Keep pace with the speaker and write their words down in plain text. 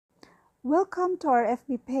Welcome to our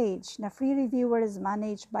FB page na free reviewer is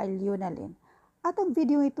managed by Leonalyn. At ang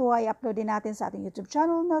video ito ay upload din natin sa ating YouTube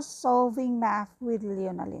channel na Solving Math with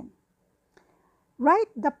Leonalyn.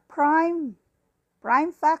 Write the prime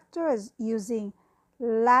factors using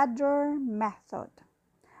ladder method.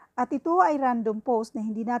 At ito ay random post na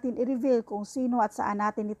hindi natin i-reveal kung sino at saan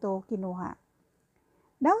natin ito kinuha.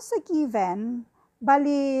 Now sa given,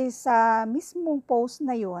 bali sa mismong post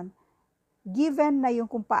na yon, given na yung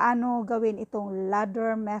kung paano gawin itong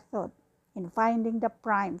ladder method in finding the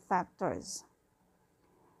prime factors.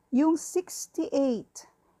 Yung 68,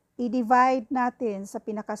 i-divide natin sa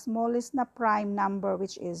pinaka-smallest na prime number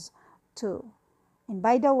which is 2. And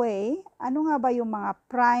by the way, ano nga ba yung mga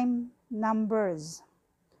prime numbers?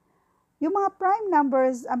 Yung mga prime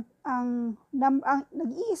numbers, ang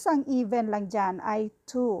nag-iisang even lang dyan ay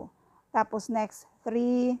 2. Tapos next,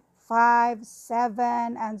 3, 5,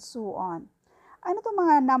 7, and so on. Ano itong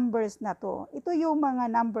mga numbers na to? Ito yung mga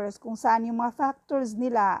numbers kung saan yung mga factors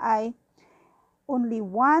nila ay only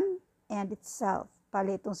 1 and itself.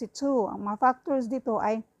 Pali itong si 2. Ang mga factors dito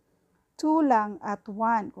ay 2 lang at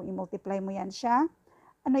 1. Kung i-multiply mo yan siya.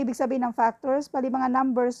 Ano ibig sabihin ng factors? Pali mga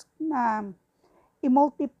numbers na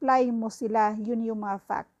i-multiply mo sila, yun yung mga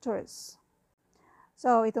factors.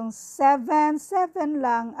 So, itong 7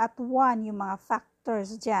 lang at 1 yung mga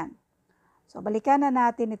factors dyan. So, balikan na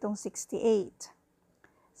natin itong 68.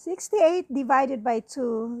 68 divided by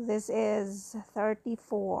 2, this is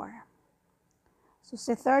 34. So,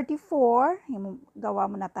 si 34,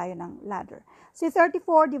 gawa muna tayo ng ladder. Si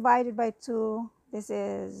 34 divided by 2, this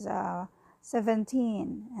is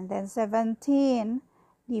 17. And then 17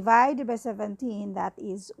 divided by 17, that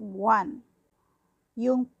is 1.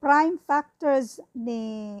 Yung prime factors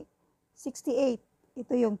ni 68,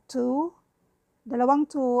 ito yung 2, dalawang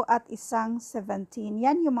 2 at isang 17.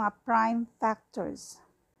 Yan yung mga prime factors.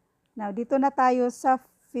 Now, dito na tayo sa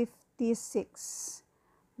 56.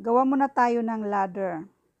 Gawa muna tayo ng ladder.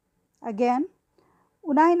 Again,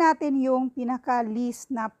 unahin natin yung pinaka-least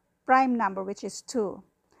na prime number which is 2.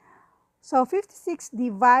 So, 56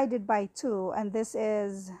 divided by 2 and this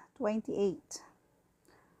is 28.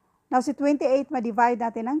 Now, si 28 ma-divide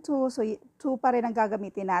natin ng 2. So, 2 pa rin ang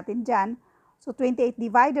gagamitin natin dyan. So, 28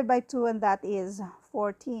 divided by 2 and that is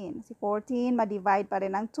 14. Si 14 ma-divide pa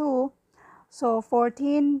rin ng 2. So,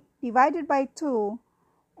 14 divided by 2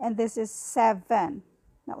 and this is 7.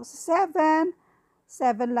 Now, sa 7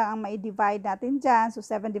 lang ang ma-divide natin dyan. So,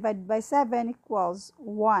 7 divided by 7 equals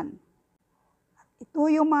 1.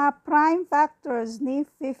 Ito yung mga prime factors ni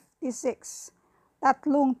 56.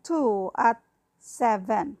 Tatlong 2 at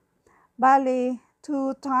 7. Bali,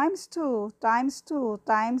 2 times 2 times 2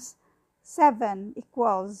 times 7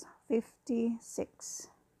 equals 56.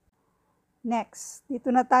 Next,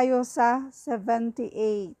 dito na tayo sa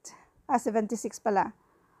 76 pala.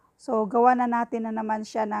 So, gawa na natin na naman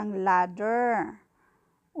siya ng ladder.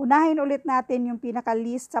 Unahin ulit natin yung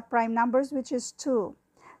pinaka-least sa prime numbers which is 2.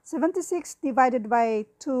 76 divided by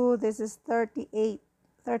 2, this is 38.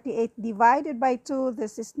 38 divided by 2,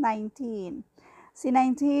 this is 19. Si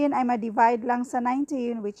 19 ay ma-divide lang sa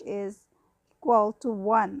 19 which is equal to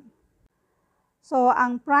 1. So,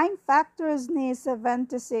 ang prime factors ni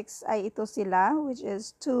 76 ay ito sila which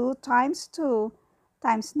is 2 times 2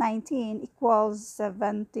 times 19 equals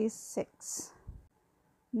 76.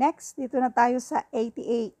 Next, dito na tayo sa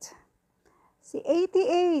 88. Si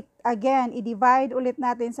 88, again, i-divide ulit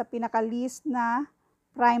natin sa pinaka-least na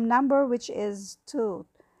prime number which is 2.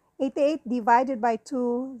 88 divided by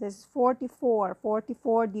 2, this is 44.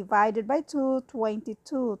 44 divided by 2,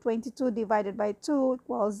 22. 22 divided by 2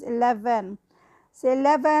 equals 11. Si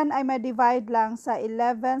 11 ay ma-divide lang sa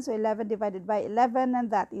 11. So, 11 divided by 11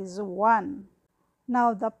 and that is 1.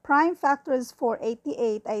 Now, the prime factors for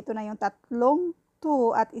 88 ay ito na yung tatlong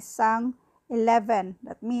 2 at isang 11.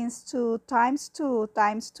 That means 2 times 2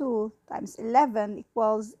 times 2 times 11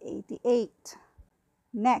 equals 88.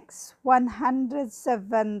 Next, 170.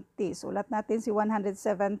 Sulat natin si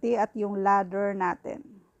 170 at yung ladder natin.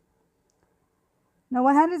 Now,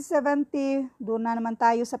 170, doon na naman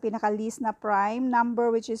tayo sa pinaka-least na prime number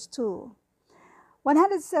which is 2.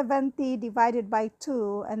 170 divided by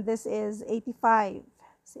 2 and this is 85.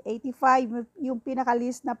 Si 85, yung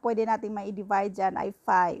pinaka-least na pwede natin ma-divide dyan ay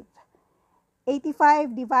 5.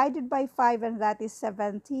 85 divided by 5 and that is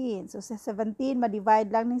 17. So, sa 17, ma-divide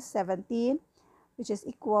lang ng 17 which is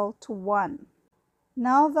equal to 1.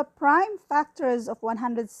 Now, the prime factors of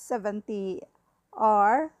 170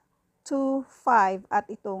 are 2, 5 at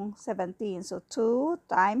itong 17. So, 2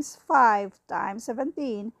 times 5 times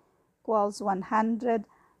 17 equals 170.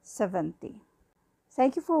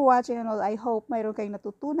 Thank you for watching and all. I hope mayroon kayong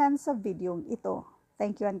natutunan sa video ito.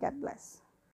 Thank you and God bless.